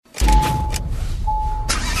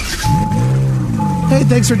Hey,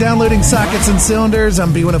 thanks for downloading Sockets and Cylinders.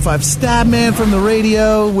 I'm B105 StattMan from the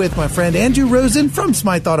radio with my friend Andrew Rosen from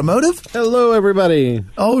Smythe Automotive. Hello, everybody.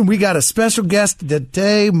 Oh, and we got a special guest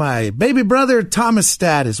today. My baby brother, Thomas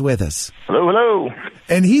Statt, is with us. Hello, hello.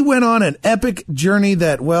 And he went on an epic journey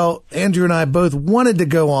that, well, Andrew and I both wanted to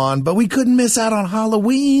go on, but we couldn't miss out on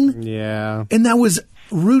Halloween. Yeah. And that was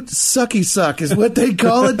Route Sucky Suck is what they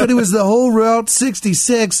call it, but it was the whole Route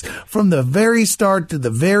 66 from the very start to the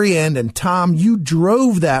very end. And Tom, you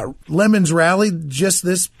drove that Lemons Rally just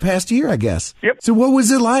this past year, I guess. Yep. So what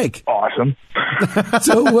was it like? Awesome.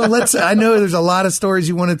 So, well, I know there's a lot of stories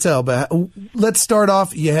you want to tell, but let's start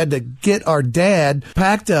off. You had to get our dad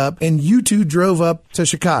packed up and you two drove up to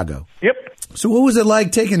Chicago. Yep. So what was it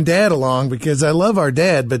like taking Dad along? Because I love our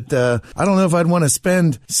dad, but I don't know if I'd want to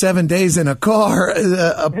spend 7 days in a car,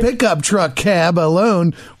 a pickup truck cab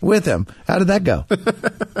alone with him. How did that go?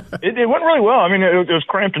 It went really well. I mean, it was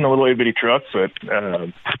cramped in a little itty-bitty truck,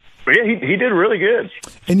 but yeah, he did really good.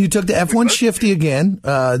 And you took the F1 Shifty again,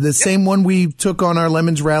 the same one we took on our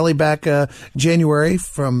Lemons Rally back January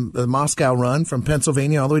from the Moscow run from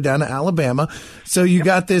Pennsylvania all the way down to Alabama. So you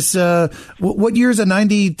got this, what year is it,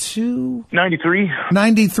 92? 93.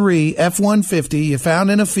 93 F-150. You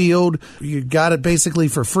found in a field. You got it basically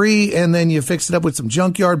for free, and then you fixed it up with some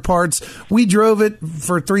junkyard parts. We drove it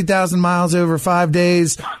for 3,000 miles over 5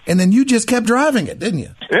 days, and then you just kept driving it, didn't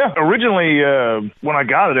you? Yeah. Originally, when I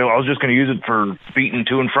got it, I was just going to use it for beating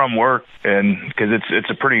to and from work, and because it's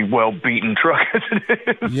a pretty well beaten truck as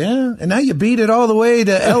it is. Yeah, and now you beat it all the way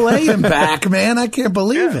to L.A. and back, man. I can't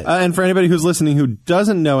believe it. And for anybody who's listening who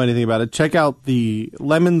doesn't know anything about it, check out the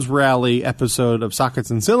Lemons Rally episode of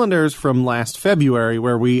Sockets and Cylinders from last February,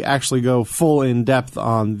 where we actually go full in depth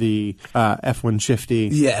on the F1 Shifty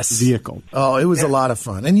vehicle. Oh, it was a lot of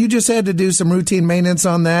fun. And you just had to do some routine maintenance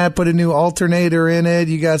on that, put a new alternator in it,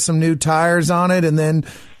 you got some new tires on it, and then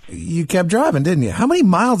you kept driving, didn't you? How many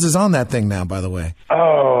miles is on that thing now, by the way?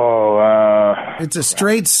 It's a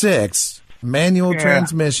straight 6, manual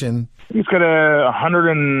transmission. It's got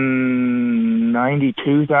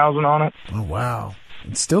 192,000 on it. Oh, wow.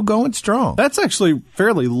 It's still going strong. That's actually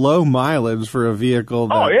fairly low mileage for a vehicle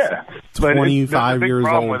that's 25 years old. The big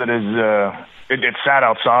problem with it is it sat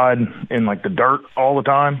outside in, like, the dirt all the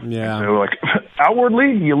time. Yeah. So, like,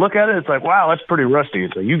 outwardly, you look at it, it's like, wow, that's pretty rusty.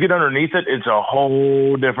 So you get underneath it, it's a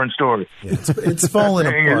whole different story. Yeah, it's falling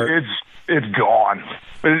apart. It's gone.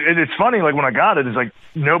 But it's funny, like, when I got it, it's like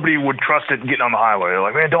nobody would trust it getting on the highway. They're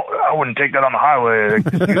like, man, I wouldn't take that on the highway.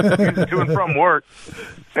 Like, use it to and from work.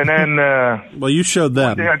 And then well, you showed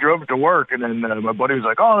them. One day I drove it to work, and then my buddy was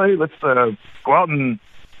like, oh, hey, let's go out and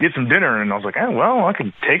get some dinner. And I was like, well, I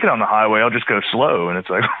can take it on the highway. I'll just go slow. And it's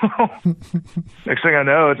like, next thing I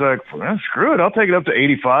know, it's like, well, screw it. I'll take it up to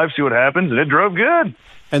 85, see what happens. And it drove good.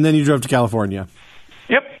 And then you drove to California.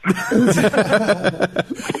 Yep.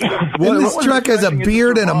 This truck has a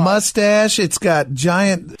beard and a mustache. It's got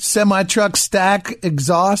giant semi-truck stack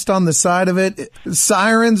exhaust on the side of it,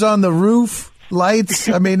 sirens on the roof. Lights.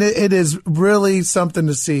 I mean, it is really something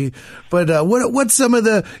to see. But what's some of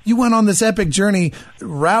you went on this epic journey,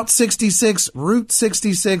 Route 66, Route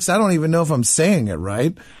 66. I don't even know if I'm saying it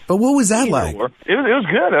right. But what was that like? It was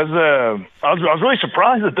good. I was really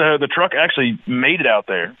surprised that the truck actually made it out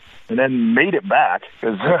there and then made it back.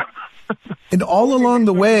 And all along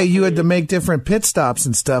the way, you had to make different pit stops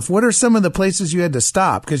and stuff. What are some of the places you had to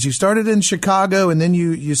stop? Because you started in Chicago, and then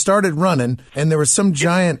you started Runnin, and there was some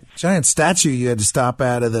giant statue you had to stop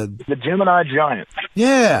at of the Gemini Giant.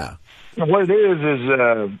 Yeah. And what it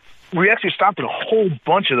is we actually stopped at a whole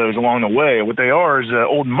bunch of those along the way. What they are is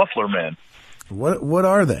old muffler men. What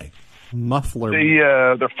are they? Muffler.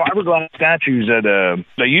 They're fiberglass statues that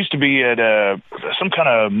they used to be at some kind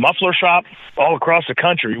of muffler shop all across the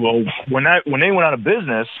country. Well, when they went out of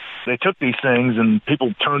business, they took these things and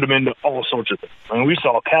people turned them into all sorts of things. I mean, we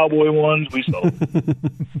saw cowboy ones, we saw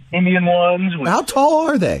Indian ones. How tall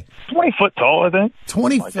are they? 20 foot tall, I think.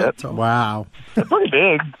 20 foot tall. Wow. They're pretty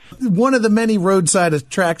big. One of the many roadside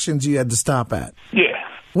attractions you had to stop at. Yeah.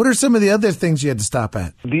 What are some of the other things you had to stop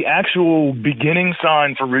at? The actual beginning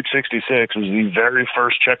sign for Route 66 was the very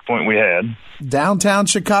first checkpoint we had. Downtown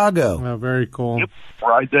Chicago. Oh, very cool. Yep,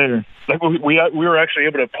 right there. Like we were actually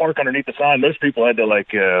able to park underneath the sign. Most people had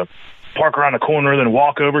to park around the corner, then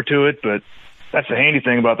walk over to it. But that's the handy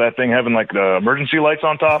thing about that thing having like the emergency lights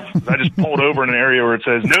on top. I just pulled over in an area where it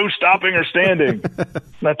says no stopping or standing.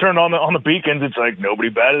 And I turned on the beacons. It's like nobody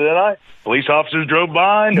batted an eye. Police officers drove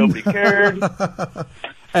by. Nobody cared.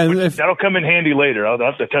 And that'll come in handy later. I'll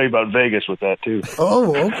have to tell you about Vegas with that, too.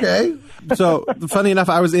 Oh, okay. So, funny enough,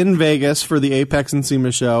 I was in Vegas for the Apex and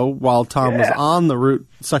SEMA show while Tom was on the Route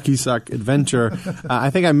Sucky Suck adventure. I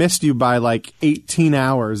think I missed you by like 18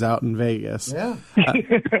 hours out in Vegas. Yeah.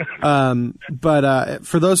 But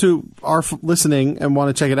for those who are listening and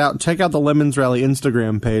want to check it out, check out the Lemons Rally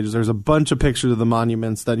Instagram page. There's a bunch of pictures of the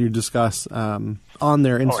monuments that you discuss on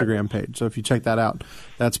their Instagram page. So if you check that out,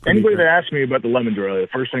 that's pretty Anybody great. that asks me about the Lemons Rally, the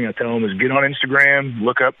first thing I tell them is get on Instagram,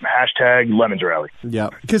 look up hashtag Lemons Rally. Yeah.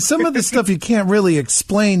 Because some of the stuff you can't really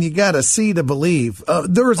explain, you got to see to believe.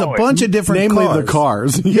 There was a bunch of different Namely cars. the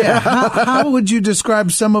cars. Yeah. How would you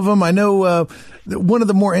describe some of them? I know one of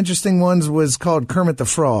the more interesting ones was called Kermit the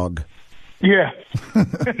Frog. Yeah.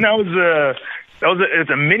 It's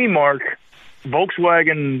a Mini Mark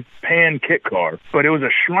Volkswagen Pan kit car, but it was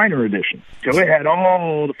a Shriner edition. So it had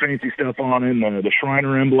all the fancy stuff on it, and the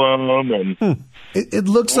Shriner emblem, and It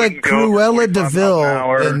looks like Cruella DeVille,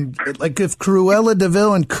 and like if Cruella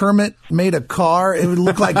DeVille and Kermit made a car, it would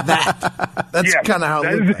look like that. That's kind of how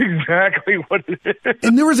it looked. That is exactly what it is.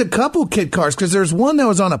 And there was a couple kit cars because there's one that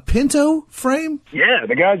was on a Pinto frame. Yeah,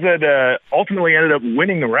 the guys that ultimately ended up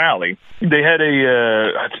winning the rally, they had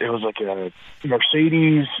it was like a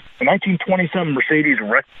Mercedes, a 1920-something Mercedes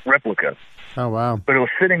replica. Oh, wow. But it was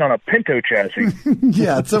sitting on a Pinto chassis.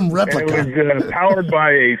 Yeah, it's some replica. And it was powered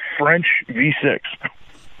by a French V6.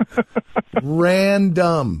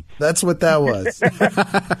 Random. That's what that was.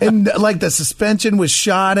 And like the suspension was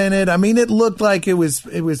shot in it. I mean, it looked like it was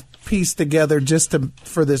pieced together just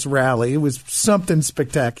for this rally. It was something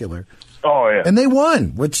spectacular. Oh, yeah. And they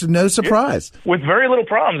won, which is no surprise. With very little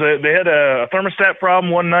problems. They had a thermostat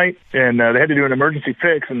problem one night, and they had to do an emergency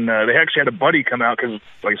fix, and they actually had a buddy come out because,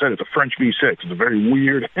 like I said, it's a French V6. It's a very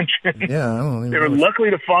weird engine. Yeah, I don't even They were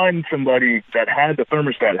lucky to find somebody that had the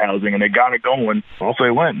thermostat housing, and they got it going. Also,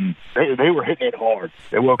 they went, and they were hitting it hard.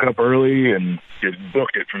 They woke up early and just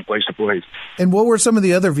booked it from place to place. And what were some of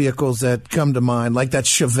the other vehicles that come to mind? Like that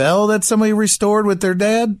Chevelle that somebody restored with their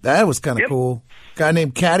dad? That was kind of cool. Guy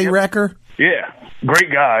named Caddy Wrecker. Yeah,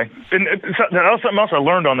 great guy. And that was something else I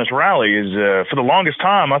learned on this rally is for the longest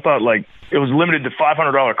time I thought like it was limited to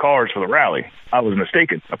 $500 cars for the rally. I was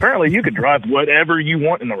mistaken. Apparently you could drive whatever you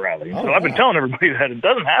want in the rally. So I've been telling everybody that it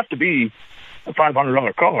doesn't have to be a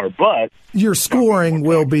 $500 car, but your scoring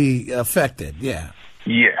will be affected. Yeah.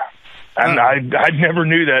 Yeah. And I never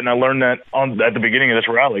knew that, and I learned that at the beginning of this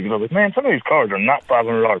rally because I was like, man, some of these cars are not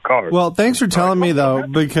 $500 cars. Well, thanks for telling me though,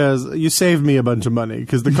 because you saved me a bunch of money.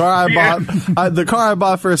 Because the car I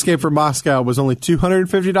bought for Escape from Moscow was only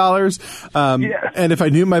 $250. And if I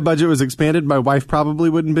knew my budget was expanded, my wife probably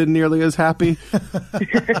wouldn't have been nearly as happy.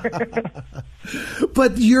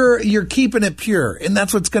 But you're keeping it pure, and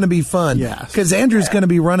that's what's going to be fun. Yes. Because Andrew's going to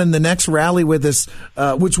be running the next rally with us,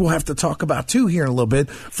 which we'll have to talk about too here in a little bit.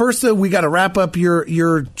 First, though, we got to wrap up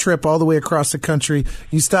your trip all the way across the country.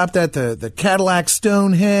 You stopped at the Cadillac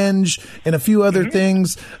Stonehenge and a few other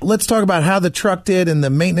things. Let's talk about how the truck did and the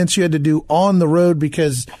maintenance you had to do on the road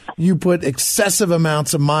because you put excessive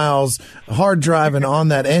amounts of miles hard driving on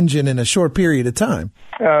that engine in a short period of time.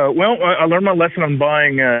 Well, I learned my lesson on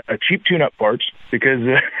buying cheap tune-up parts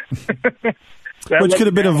because which could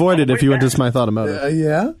have been avoided if you went to Smythe Automotive.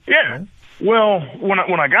 Yeah. Yeah. Well, when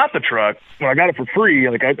I got the truck, when I got it for free,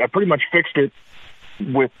 like I pretty much fixed it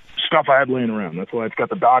with stuff I had laying around. That's why it's got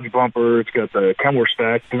the Dodge bumper, it's got the Kenworth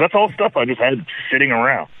stack, because that's all stuff I just had sitting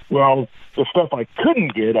around. Well, the stuff I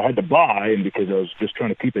couldn't get, I had to buy, and because I was just trying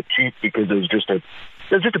to keep it cheap, because it was just a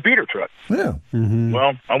beater truck. Yeah. Mm-hmm.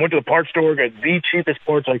 Well, I went to the parts store, got the cheapest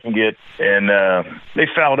parts I can get, and they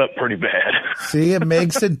fouled up pretty bad. See, it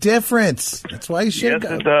makes a difference. That's why you should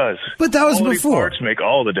Yes, it does. But that was Quality before. Parts make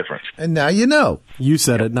all the difference. And now you know. You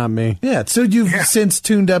said it, not me. Yeah, so you've since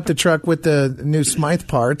tuned up the truck with the new Smythe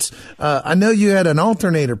parts. I know you had an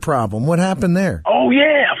alternator problem. What happened there? Oh,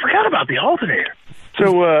 yeah, I forgot about the alternator.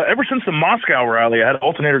 So ever since the Moscow rally, I had an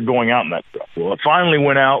alternator going out in that truck. Well, it finally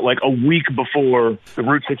went out like a week before the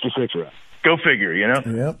Route 66 rally. Go figure, you know?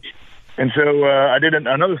 Yep. And so I did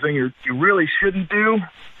another thing you really shouldn't do.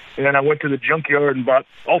 And then I went to the junkyard and bought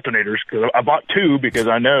alternators. Cause I bought two because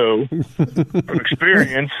I know from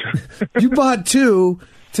experience. You bought two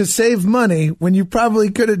to save money when you probably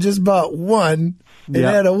could have just bought one and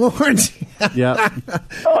had a warranty. Yeah.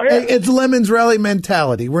 Oh, yeah. Hey, it's Lemon's Rally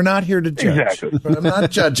mentality. We're not here to judge. Exactly. But I'm not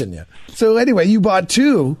judging you. So anyway, you bought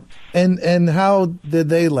two, and how did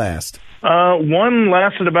they last? One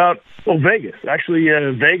lasted about Vegas. Actually,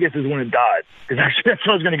 Vegas is when it died. Because actually, that's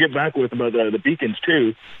what I was going to get back with about the beacons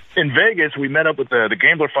too. In Vegas, we met up with the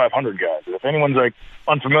Gambler 500 guys. If anyone's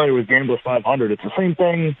unfamiliar with Gambler 500, it's the same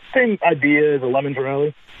thing, same idea as a Lemons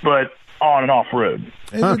Rally. But on and off road.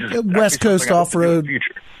 West Coast off road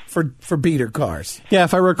for beater cars. Yeah,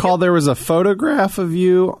 if I recall, there was a photograph of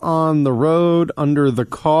you on the road under the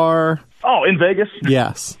car. Oh, in Vegas?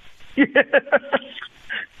 Yes. Yeah.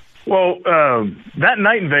 Well, that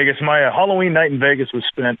night in Vegas, my Halloween night in Vegas was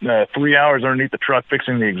spent 3 hours underneath the truck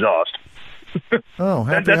fixing the exhaust. Oh,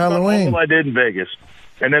 happy that's Halloween. all I did in Vegas.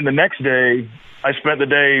 And then the next day, I spent the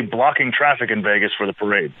day blocking traffic in Vegas for the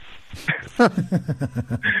parade. So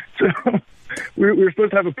we were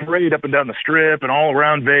supposed to have a parade up and down the Strip and all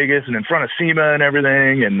around Vegas and in front of SEMA and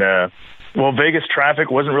everything. And, Vegas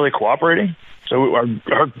traffic wasn't really cooperating. So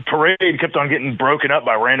our parade kept on getting broken up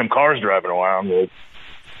by random cars driving around.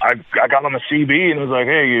 I got on the CB and was like,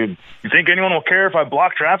 hey, you think anyone will care if I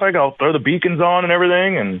block traffic? I'll throw the beacons on and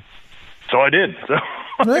everything. And so I did. So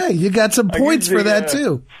hey, you got some points for that,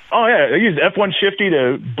 too. Oh, yeah. I used F-1 Shifty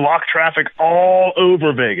to block traffic all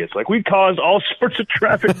over Vegas. Like, we caused all sorts of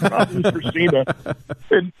traffic problems for SEMA.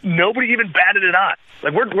 And nobody even batted an eye.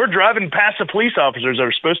 Like, we're driving past the police officers that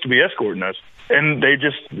are supposed to be escorting us. And they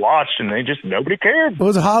just watched, and nobody cared. It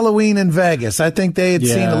was Halloween in Vegas. I think they had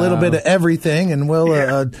seen a little bit of everything, and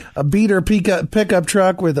a beater pickup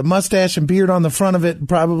truck with a mustache and beard on the front of it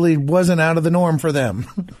probably wasn't out of the norm for them.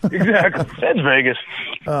 Exactly. That's Vegas.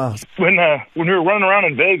 When we were running around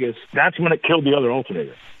in Vegas, that's when it killed the other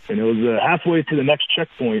alternator. And it was halfway to the next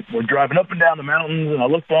checkpoint. We're driving up and down the mountains, and I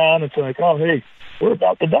look down, and it's like, oh, hey, we're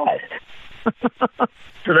about to die.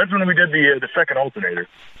 So that's when we did the second alternator.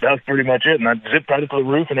 That was pretty much it, and I zipped right up to the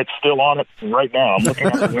roof, and it's still on it right now. I'm looking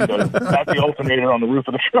out the window at the alternator on the roof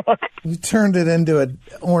of the truck. You turned it into an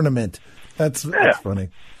ornament. That's funny.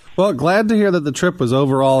 Well, glad to hear that the trip was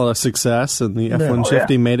overall a success, and the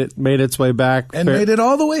F-150 made its way back. And made it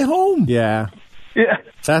all the way home. Yeah. Yeah.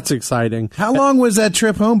 That's exciting. How long was that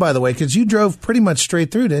trip home, by the way? Because you drove pretty much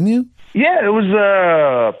straight through, didn't you? Yeah, it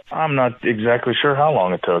was, I'm not exactly sure how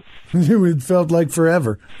long it took. It felt like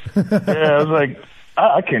forever. Yeah, I was like,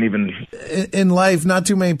 I can't even. In life, not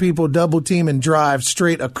too many people double team and drive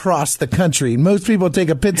straight across the country. Most people take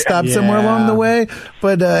a pit stop somewhere along the way,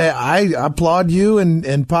 but I applaud you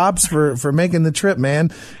and Pops for making the trip, man.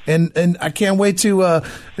 And I can't wait to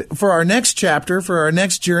for our next chapter, for our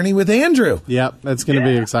next journey with Andrew. Yep, that's going to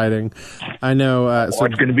be exciting. I know. So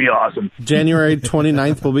it's going to be awesome. January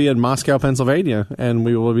 29th, we'll be in Moscow, Pennsylvania, and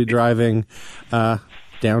we will be driving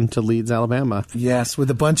down to Leeds, Alabama. Yes,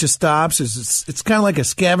 with a bunch of stops. It's kind of like a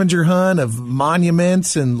scavenger hunt of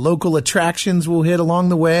monuments and local attractions we'll hit along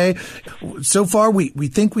the way. So far, we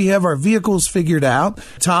think we have our vehicles figured out.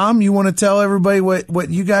 Tom, you want to tell everybody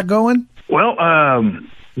what you got going? Well,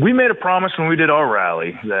 we made a promise when we did our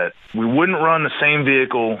rally that we wouldn't run the same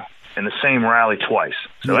vehicle in the same rally twice.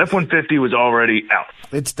 So F-150 was already out.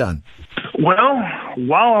 It's done. Well,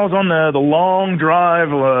 while I was on the long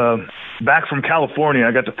drive back from California,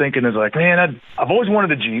 I got to thinking, man, I've always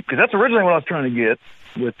wanted a Jeep, because that's originally what I was trying to get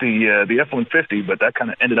with the F-150, but that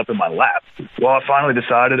kind of ended up in my lap. Well, I finally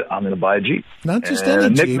decided I'm going to buy a Jeep. Not just any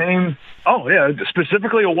nickname, Jeep. Oh, yeah,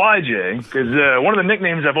 specifically a YJ, because one of the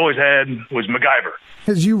nicknames I've always had was MacGyver.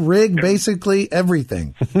 Because you rig basically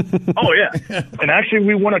everything. Oh, yeah. And actually,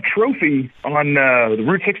 we won a trophy on the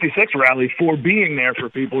Route 66 rally for being there for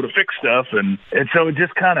people to fix stuff, and so it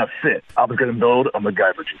just kind of fit. I was going to build a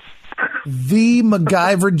MacGyver Jeep. The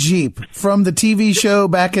MacGyver Jeep from the TV show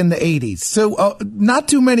back in the 80s. So not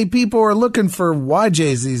too many people are looking for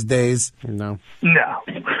YJs these days. No.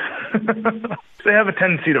 They have a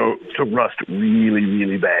tendency to rust really,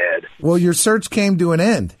 really bad. Well, your search came to an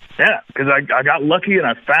end. Yeah, because I got lucky and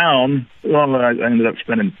I found, I ended up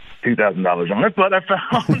spending $2,000 on it, but I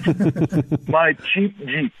found my cheap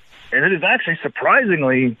Jeep. And it is actually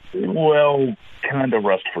surprisingly, kind of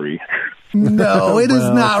rust-free. No, it is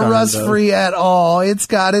not rust-free at all. It's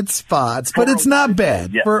got its spots, but it's not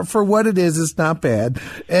bad. Yeah. For what it is, it's not bad.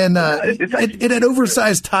 And it had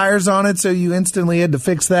oversized tires on it, so you instantly had to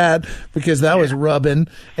fix that because that was rubbing.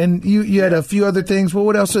 And you had a few other things. Well,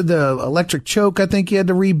 what else? The electric choke, I think you had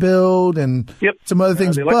to rebuild, and some other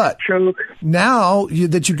things. But choke. Now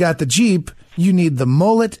that you got the Jeep, you need the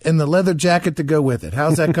mullet and the leather jacket to go with it.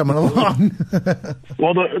 How's that coming along?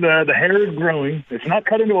 Well, the hair is growing. It's not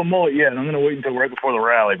cut into a mullet yet. I'm going to wait until right before the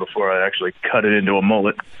rally before I actually cut it into a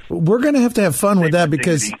mullet. We're going to have fun with that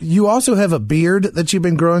because you also have a beard that you've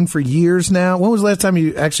been growing for years now. When was the last time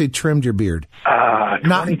you actually trimmed your beard?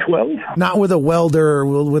 2012. Not with a welder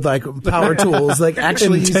or with like power tools. Like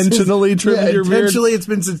actually intentionally trimmed your beard? Intentionally, it's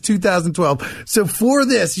been since 2012. So for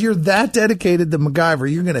this, you're that dedicated to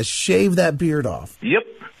MacGyver. You're going to shave that beard off. Yep.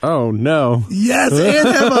 Oh, no. Yes, and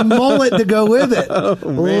have a mullet to go with it.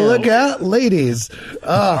 Look out, ladies.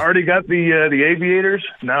 I already got the aviators.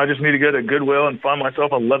 Now I just need to go to Goodwill and find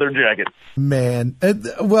myself a leather jacket. Man.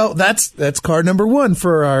 Well, that's car number one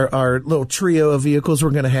for our little trio of vehicles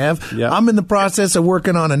we're going to have. Yep. I'm in the process of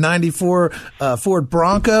working on a 94 Ford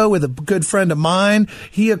Bronco with a good friend of mine.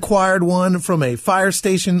 He acquired one from a fire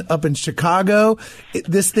station up in Chicago.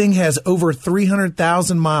 This thing has over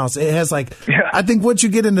 300,000 miles. It has I think once you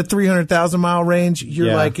get in the 300,000 mile range,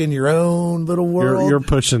 you're like in your own little world. You're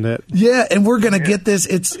pushing it. Yeah, and we're going to get this.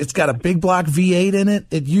 It's got a big block V8 in it.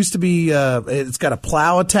 It used to be, it's got a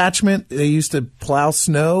plow attachment. They used to plow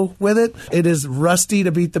snow with it. It is rusty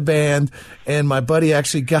to beat the band, and my buddy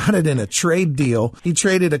actually got it in a trade deal. He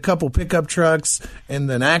traded a couple pickup trucks and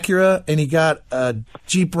an Acura, and he got a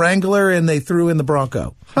Jeep Wrangler, and they threw in the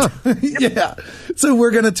Bronco. Huh. Yeah. So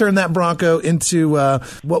we're going to turn that Bronco into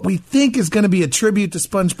what we think is going to be a tribute to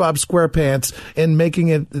SpongeBob SquarePants and making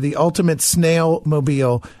it the ultimate snail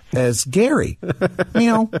mobile as Gary.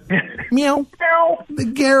 Meow. Meow.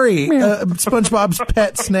 Gary, SpongeBob's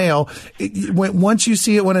pet snail. Once you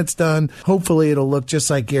see it when it's done, hopefully it'll look just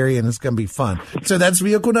like Gary, and it's going to be fun. So that's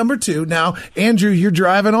vehicle number 2. Now, Andrew, you're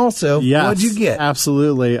driving also. Yes, what'd you get?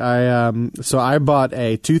 Absolutely. I bought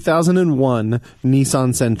a 2001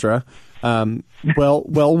 Nissan Sentra.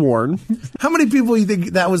 Well worn. How many people you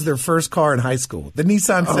think that was their first car in high school? The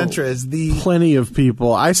Nissan Sentra is the plenty of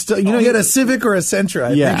people. I still, you had a Civic or a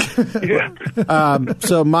Sentra. I think.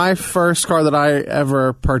 So my first car that I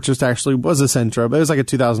ever purchased actually was a Sentra, but it was like a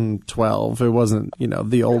 2012. It wasn't,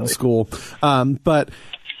 the old school.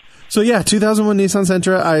 So yeah, 2001 Nissan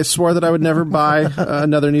Sentra. I swore that I would never buy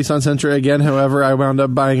another Nissan Sentra again. However, I wound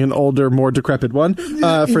up buying an older, more decrepit one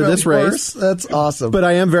for this race. That's awesome. But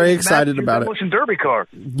I am very excited about it. Demolition Derby car.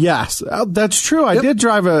 Yes, that's true. I did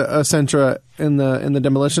drive a Sentra in the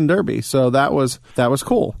Demolition Derby, so that was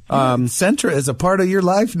cool. Sentra is a part of your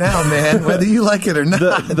life now, man, whether you like it or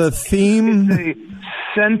not. The theme. It's a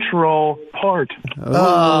central part.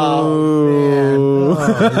 Oh,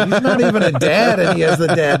 man. He's not even a dad, and he has the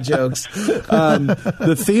dad jokes.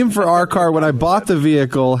 The theme for our car, when I bought the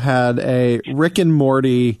vehicle, had a Rick and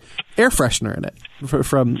Morty air freshener in it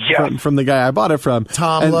from the guy I bought it from.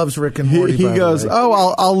 Tom loves Rick and Morty. He goes,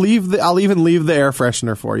 I'll even leave the air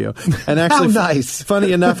freshener for you. And actually, how nice.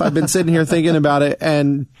 Funny enough, I've been sitting here thinking about it,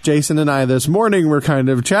 and Jason and I this morning were kind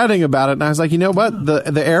of chatting about it, and I was like, you know what,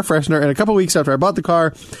 the air freshener. And a couple weeks after I bought the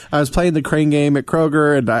car, I was playing the crane game at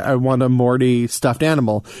Kroger, and I won a Morty stuffed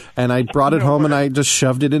animal, and I brought it home and I just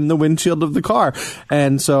shoved it in the windshield of the car.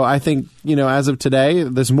 And so I think, as of today,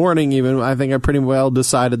 this morning even, I think I pretty well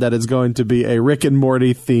decided that it's going to be a Rick and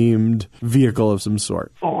Morty themed vehicle of some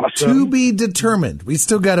sort. To be determined. We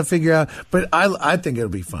still got to figure out, but I think it'll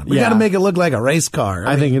be fun. We got to make it look like a race car.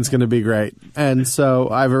 I think it's going to be great. And so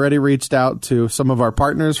I've already reached out to some of our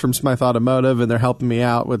partners from Smythe Automotive, and they're helping me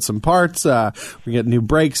out with some parts. We get new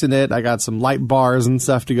brakes in it. I got some light bars and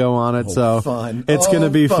stuff to go on it. Fun. It's going to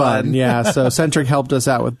be fun. Yeah. So Centric helped us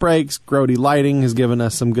out with brakes. Grote Lighting has given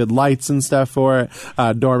us some good lights and stuff for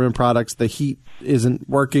it. Dorman products, the heat isn't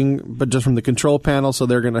working, but just from the control panel, so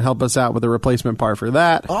they're going to help us out with a replacement part for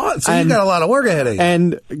that. Oh, so you got a lot of work ahead of you.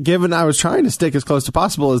 And given I was trying to stick as close to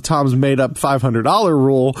possible as Tom's made up $500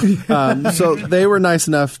 rule, so they were nice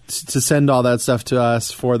enough to send all that stuff to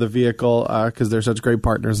us for the vehicle because they're such great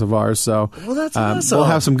partners of ours. So that's awesome. We'll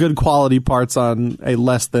have some good quality parts on a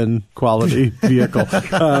less than quality vehicle,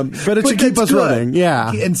 but it should keep us running.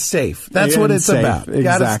 Yeah, and safe. That's what it's about. Exactly.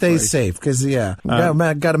 Got to stay safe because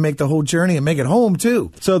got to make the whole journey and make it home too.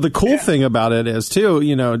 So the cool thing about it is too,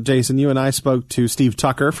 Jason, you and I spoke to Steve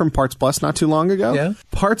Tucker from Parts Plus not too long ago. Yeah.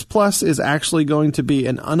 Parts Plus is actually going to be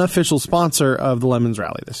an unofficial sponsor of the Lemons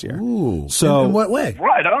Rally this year. Ooh. So in what way?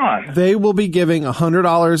 Right on. They will be giving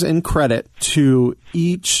 $100 in credit to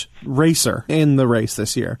each racer in the race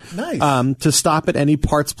this year. Nice. To stop at any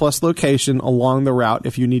Parts Plus location along the route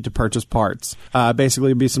if you need to purchase parts.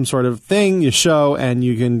 Basically, it'd be some sort of thing you show and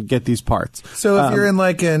you can get these parts. So if you're in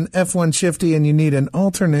like an F-1 Shifty and you need an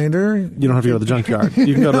alternator, you don't have to go to the junkyard.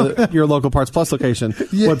 You can go to your local Parts Plus location.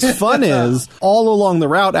 Yeah. What's fun is all along the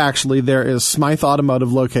route, actually, there is Smythe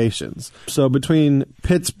Automotive locations. So between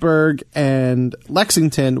Pittsburgh and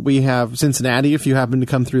Lexington, we have Cincinnati, if you happen to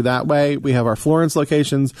come through that way. We have our Florence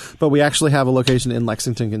locations, but we actually have a location in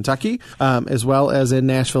Lexington, Kentucky, as well as in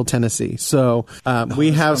Nashville, Tennessee. So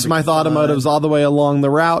we have Smythe Automotives all the way along the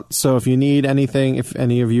route. So if you need anything, if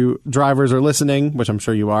any of you drivers are listening, which I'm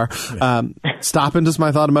sure you are, stop into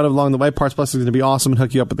Smythe Automotive along the way. Parts Plus is going to be awesome and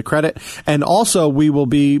hook you up with the credit. And also, we will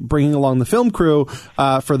be bringing along the film crew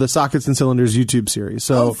for the Sockets and Cylinders YouTube series.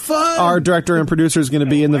 So our director and producer is going to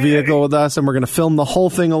be in the vehicle with us, and we're going to film the whole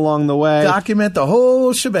thing along the way. Document the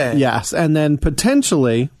whole shebang. Yes, and then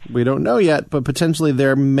potentially, we don't know yet, but potentially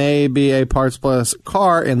there may be a Parts Plus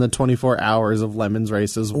car in the 24 hours of Lemons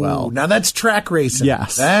race as well. Ooh, now that's track racing.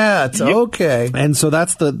 Yes. That's okay. And so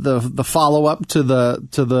that's the follow-up to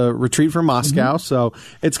the retreat from Moscow. So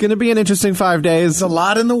it's going to be an interesting 5 days. There's a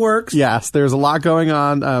lot in the works. Yes, there's a lot going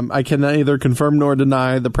on. I can neither confirm nor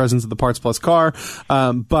deny the presence of the Parts Plus car,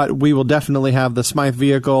 but we will definitely have the Smythe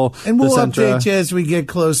vehicle. And we'll update you as we get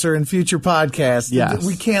closer in future podcasts. Yes.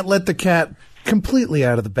 We can't let the cat completely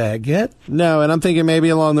out of the bag yet. No, and I'm thinking maybe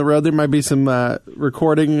along the road there might be some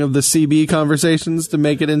recording of the CB conversations to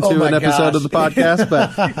make it into an episode of the podcast,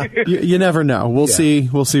 but you never know. We'll see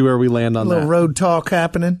where we land on that. A little road talk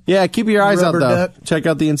happening. Yeah, keep your eyes out, though. Duck. Check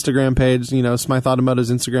out the Instagram page, Smythe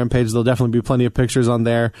Automotive's Instagram page. There'll definitely be plenty of pictures on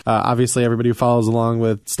there. Obviously, everybody who follows along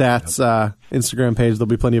with Stats Instagram page, there'll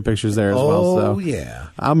be plenty of pictures there as well. So yeah.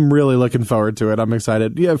 I'm really looking forward to it. I'm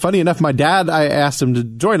excited. Yeah, funny enough, my dad, I asked him to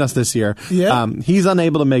join us this year. Yeah. He's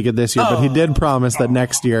unable to make it this year, but he did promise that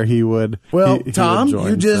next year he would. Well, he Tom,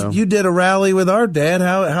 would join, you did a rally with our dad.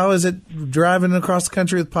 How is it driving across the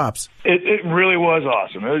country with Pops? It really was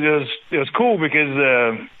awesome. It was cool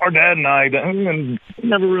because our dad and I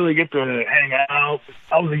never really get to hang out.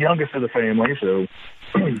 I was the youngest of the family, so.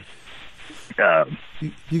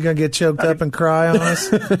 You gonna get choked up and cry on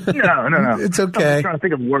us? No. It's okay. I'm trying to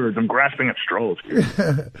think of words. I'm grasping at straws.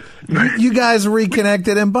 You guys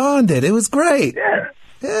reconnected and bonded. It was great. Yeah.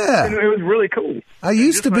 It was really cool. I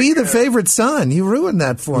used to be the favorite son. You ruined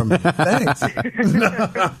that for me. Thanks.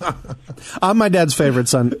 I'm my dad's favorite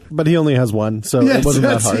son, but he only has one, so it wasn't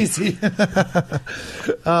that hard. Easy.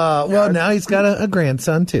 Well, now he's got a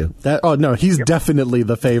grandson, too. No, he's definitely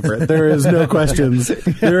the favorite. There is no questions.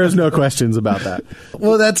 There is no questions about that.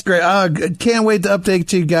 Well, that's great. Can't wait to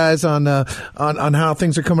update you guys on how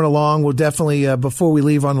things are coming along. We'll definitely, before we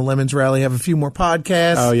leave on the Lemons Rally, have a few more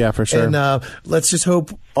podcasts. Oh, yeah, for sure. And let's just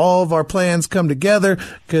hope all of our plans come together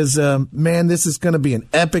because, man, this is going to be an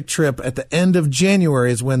epic trip. At the end of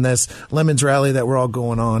January is when this Lemons Rally that we're all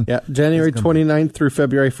going on. Yeah, January 29th through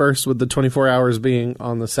February 1st with the 24 hours being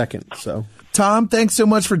on the 2nd. So, Tom, thanks so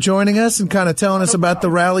much for joining us and kind of telling us about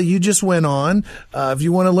the rally you just went on. If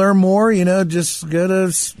you want to learn more, just go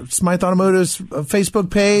to Smythe Automotive's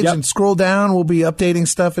Facebook page and scroll down. We'll be updating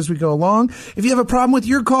stuff as we go along. If you have a problem with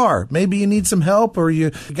your car, maybe you need some help or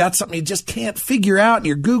you got something you just can't figure out and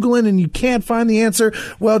you're Googling and you can't find the answer,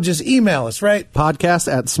 well, just email us, right?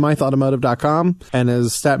 Podcast at SmytheAutomotive.com. And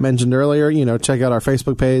as Stat mentioned earlier, check out our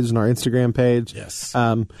Facebook page and our Instagram page. Yes.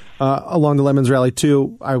 Along the Lemons Rally,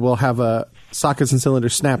 too, I will have a Sockets and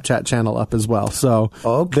Cylinders Snapchat channel up as well. So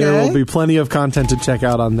there will be plenty of content to check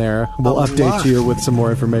out on there. We'll update you with some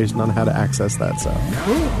more information on how to access that. So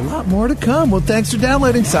cool. A lot more to come. Well, thanks for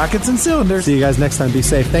downloading Sockets and Cylinders. See you guys next time. Be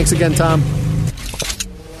safe. Thanks again, Tom.